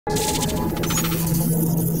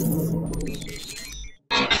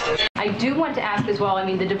I do want to ask as well, I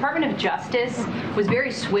mean, the Department of Justice was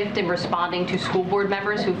very swift in responding to school board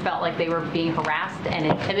members who felt like they were being harassed and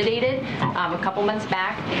intimidated a couple months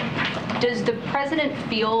back. Does the president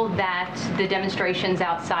feel that the demonstrations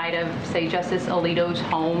outside of, say, Justice Alito's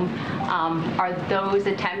home are those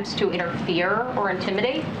attempts to interfere or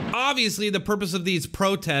intimidate? Obviously, the purpose of these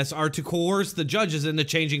protests are to coerce the judges into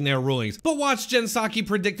changing their rulings. But watch Jen Psaki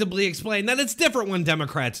predictably explain that it's different when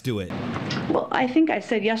Democrats do it. Well, I think I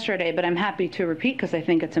said yesterday, but I'm happy to repeat because I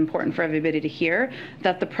think it's important for everybody to hear,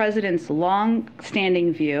 that the president's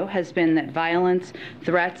long-standing view has been that violence,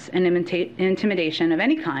 threats, and intimidation of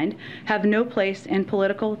any kind have no place in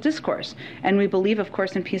political discourse. And we believe, of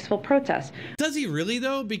course, in peaceful protests. Does he really,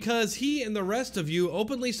 though? Because he and the rest of you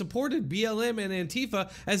openly supported BLM and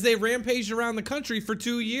Antifa as they rampaged around the country for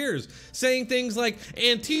 2 years, saying things like,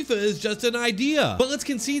 Antifa is just an idea. But let's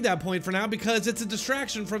concede that point for now because it's a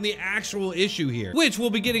distraction from the actual issue here, which we'll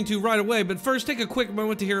be getting to right away. But first, take a quick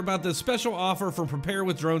moment to hear about this special offer for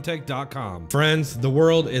preparewithdronetek.com. Friends, the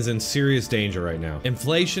world is in serious danger right now.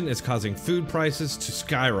 Inflation is causing food prices to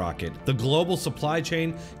skyrocket. The global supply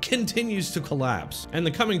chain continues to collapse, and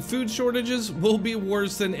the coming food shortages will be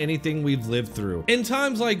worse than anything we've lived through. In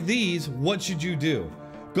times like these, what should you do?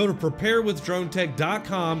 Go to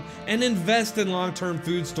preparewithdronetek.com and invest in long-term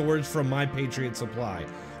food storage from My Patriot Supply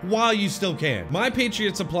while you still can. My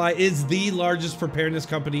Patriot Supply is the largest preparedness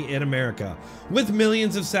company in America, with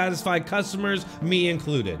millions of satisfied customers, me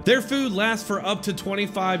included. Their food lasts for up to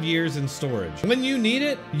 25 years in storage. When you need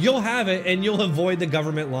it, you'll have it and you'll avoid the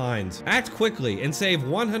government lines. Act quickly and save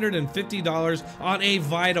 $150 on a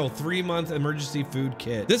vital 3-month emergency food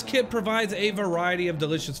kit. This kit provides a variety of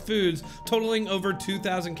delicious foods totaling over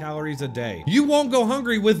 2,000 calories a day. You won't go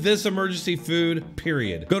hungry with this emergency food,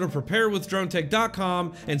 period. Go to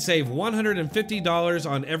preparewithdronetek.com and save $150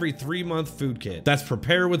 on every 3-month food kit. That's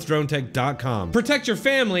preparewithdronetek.com. Protect your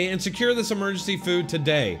family and secure this emergency food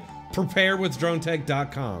today.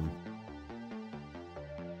 Preparewithdronetek.com.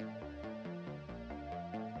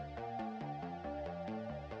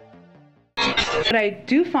 What I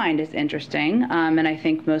do find is interesting, and I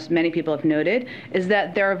think many people have noted, is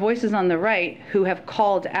that there are voices on the right who have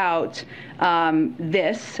called out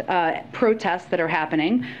this protests that are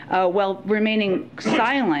happening while remaining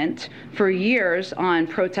silent for years on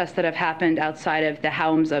protests that have happened outside of the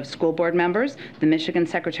homes of school board members, the Michigan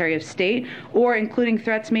Secretary of State, or including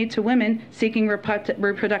threats made to women seeking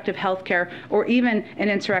reproductive health care, or even an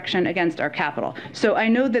insurrection against our Capitol. So I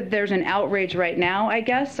know that there's an outrage right now, I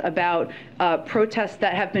guess, about protests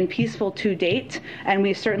that have been peaceful to date, and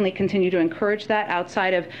we certainly continue to encourage that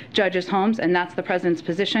outside of judges' homes, and that's the president's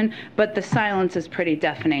position. But the silence is pretty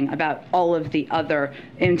deafening about all of the other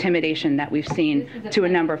intimidation that we've seen to a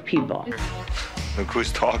number of people. Look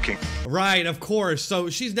who's talking. Right, of course. So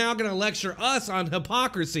she's now going to lecture us on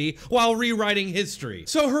hypocrisy while rewriting history.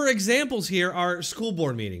 So her examples here are school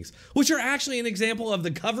board meetings, which are actually an example of the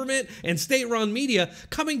government and state-run media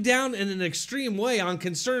coming down in an extreme way on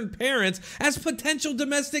concerned parents as potential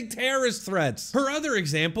domestic terrorist threats. Her other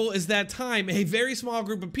example is that time a very small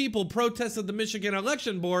group of people protested the Michigan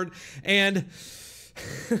election board and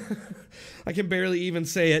I can barely even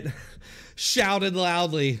say it, shouted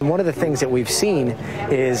loudly. One of the things that we've seen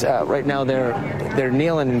is right now they're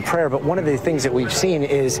kneeling in prayer, but one of the things that we've seen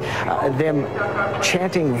is them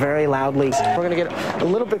chanting very loudly. We're going to get a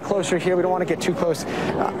little bit closer here. We don't want to get too close.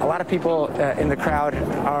 A lot of people in the crowd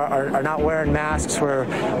are not wearing masks.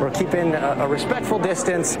 We're keeping a respectful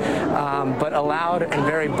distance, but a loud and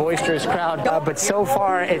very boisterous crowd. But so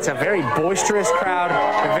far, it's a very boisterous crowd.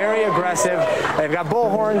 They're very aggressive. They've got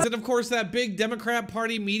bullhorns. And of course, that big Democrat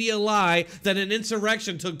Party media lie that an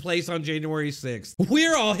insurrection took place on January 6th.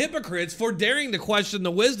 We're all hypocrites for daring to question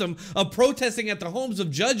the wisdom of protesting at the homes of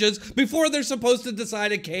judges before they're supposed to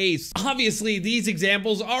decide a case. Obviously, these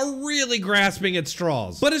examples are really grasping at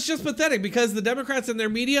straws, but it's just pathetic because the Democrats and their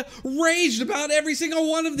media raged about every single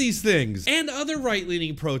one of these things, and other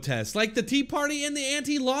right-leaning protests like the Tea Party and the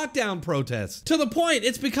anti-lockdown protests, to the point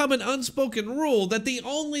it's become an unspoken rule that the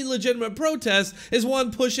only legitimate protest is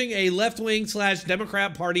one pushing a left-wing /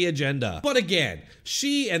 Democrat Party agenda. But again,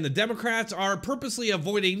 she and the Democrats are purposely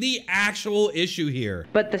avoiding the actual issue here.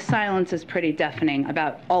 But the silence is pretty deafening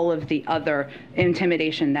about all of the other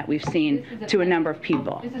intimidation that we've seen to a number of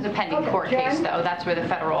people. This is a pending court case, though. That's where the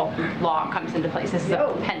federal law comes into place. This is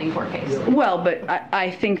a pending court case. Well, but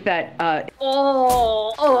I think that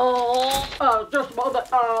Well,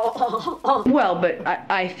 but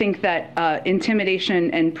I think that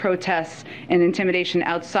intimidation and protests and intimidation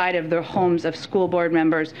outside of the homes of school board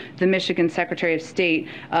members, the Michigan Secretary of State,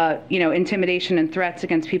 intimidation and threats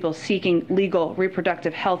against people seeking legal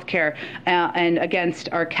reproductive health care and against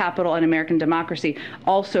our capital and American democracy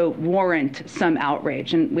also warrant some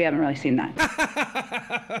outrage, and we haven't really seen that.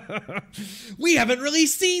 We haven't really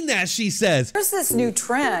seen that, she says. There's this new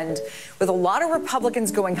trend with a lot of Republicans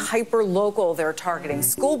going hyper-local. They're targeting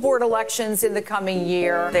school board elections in the coming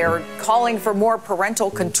year. They're calling for more parental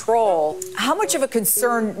control. How much of a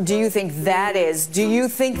concern do you think that is? Do you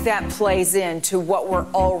think that plays into what we're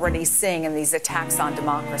already seeing in these attacks on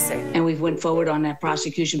democracy? And we've went forward on that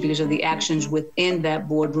prosecution because of the actions within that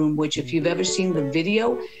boardroom, which if you've ever seen the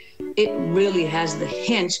video, it really has the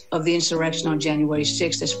hint of the insurrection on January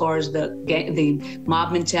 6th as far as the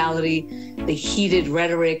mob mentality, the heated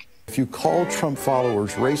rhetoric. If you call Trump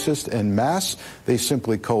followers racist en masse, they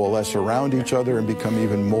simply coalesce around each other and become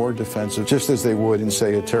even more defensive, just as they would in,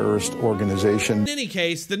 say, a terrorist organization. In any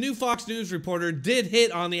case, the new Fox News reporter did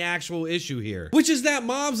hit on the actual issue here, which is that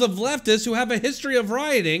mobs of leftists who have a history of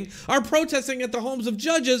rioting are protesting at the homes of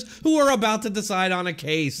judges who are about to decide on a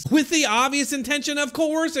case, with the obvious intention of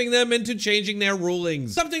coercing them into changing their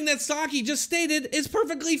rulings. Something that Psaki just stated is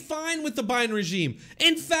perfectly fine with the Biden regime.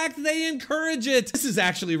 In fact, they encourage it. This is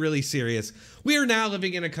actually really serious. We are now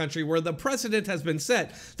living in a country where the precedent has been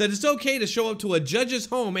set that it's okay to show up to a judge's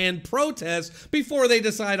home and protest before they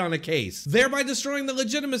decide on a case, thereby destroying the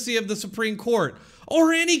legitimacy of the Supreme Court,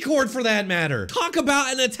 or any court for that matter. Talk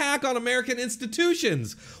about an attack on American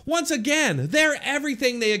institutions. Once again, they're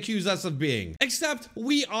everything they accuse us of being. Except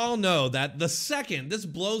we all know that the second this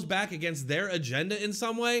blows back against their agenda in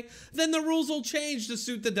some way, then the rules will change to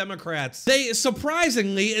suit the Democrats. They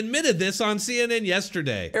surprisingly admitted this on CNN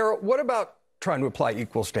yesterday. Era, what about trying to apply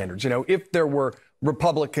equal standards? You know, if there were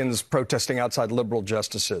Republicans protesting outside liberal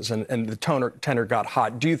justices and the tenor got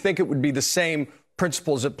hot, do you think it would be the same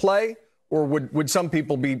principles at play? Or would some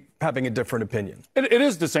people be having a different opinion? It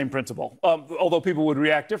is the same principle, although people would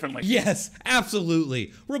react differently. Yes,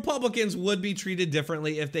 absolutely. Republicans would be treated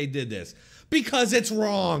differently if they did this, because it's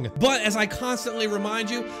wrong. But as I constantly remind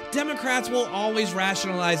you, Democrats will always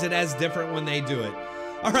rationalize it as different when they do it.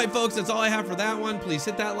 All right, folks, that's all I have for that one. Please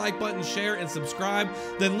hit that like button, share, and subscribe.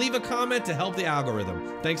 Then leave a comment to help the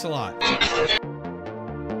algorithm. Thanks a lot.